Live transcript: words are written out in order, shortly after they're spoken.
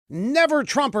Never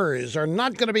Trumpers are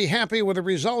not going to be happy with the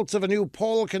results of a new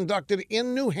poll conducted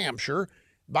in New Hampshire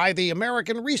by the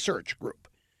American Research Group.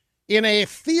 In a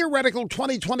theoretical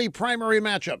 2020 primary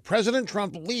matchup, President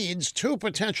Trump leads two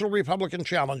potential Republican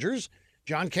challengers,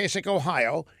 John Kasich,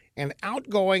 Ohio, and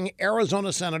outgoing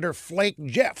Arizona Senator Flake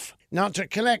Jeff. Now to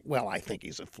connect, well, I think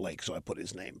he's a flake, so I put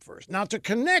his name first. Now to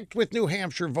connect with New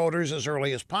Hampshire voters as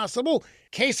early as possible,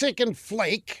 Kasich and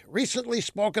Flake recently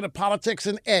spoke at a Politics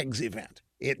and Eggs event.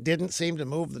 It didn't seem to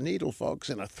move the needle, folks.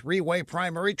 In a three-way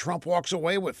primary, Trump walks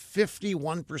away with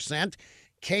 51%.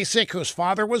 Kasich, whose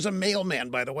father was a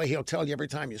mailman, by the way, he'll tell you every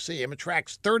time you see him,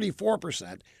 attracts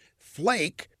 34%.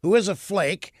 Flake, who is a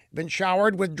flake, been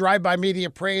showered with drive-by media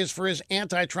praise for his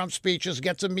anti-Trump speeches,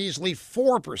 gets a measly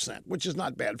 4%, which is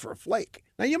not bad for a flake.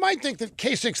 Now, you might think that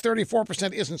Kasich's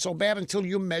 34% isn't so bad until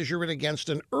you measure it against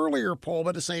an earlier poll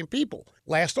by the same people.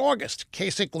 Last August,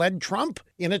 Kasich led Trump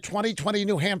in a 2020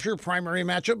 New Hampshire primary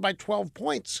matchup by 12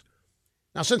 points.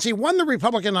 Now, since he won the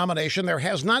Republican nomination, there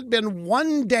has not been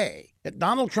one day that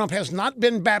Donald Trump has not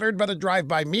been battered by the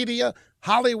drive-by media,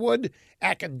 Hollywood,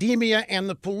 academia, and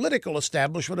the political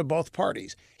establishment of both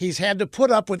parties. He's had to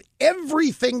put up with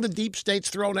everything the deep state's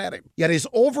thrown at him. Yet his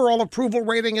overall approval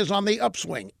rating is on the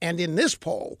upswing, and in this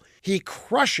poll, he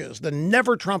crushes the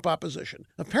never-Trump opposition.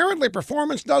 Apparently,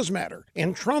 performance does matter,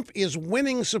 and Trump is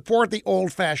winning support the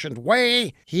old-fashioned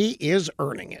way. He is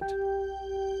earning it.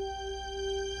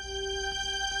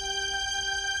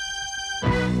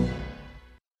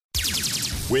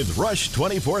 With Rush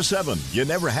 24/7, you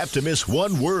never have to miss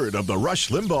one word of the Rush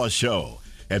Limbaugh Show.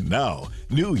 And now,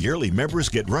 new yearly members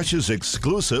get Rush's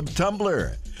exclusive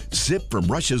tumbler. Sip from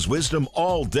Rush's wisdom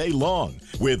all day long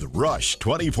with Rush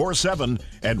 24/7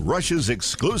 and Rush's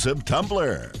exclusive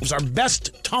tumbler. It's our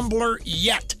best tumbler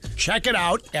yet. Check it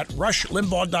out at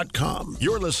rushlimbaugh.com.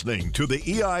 You're listening to the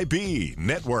EIB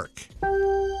Network.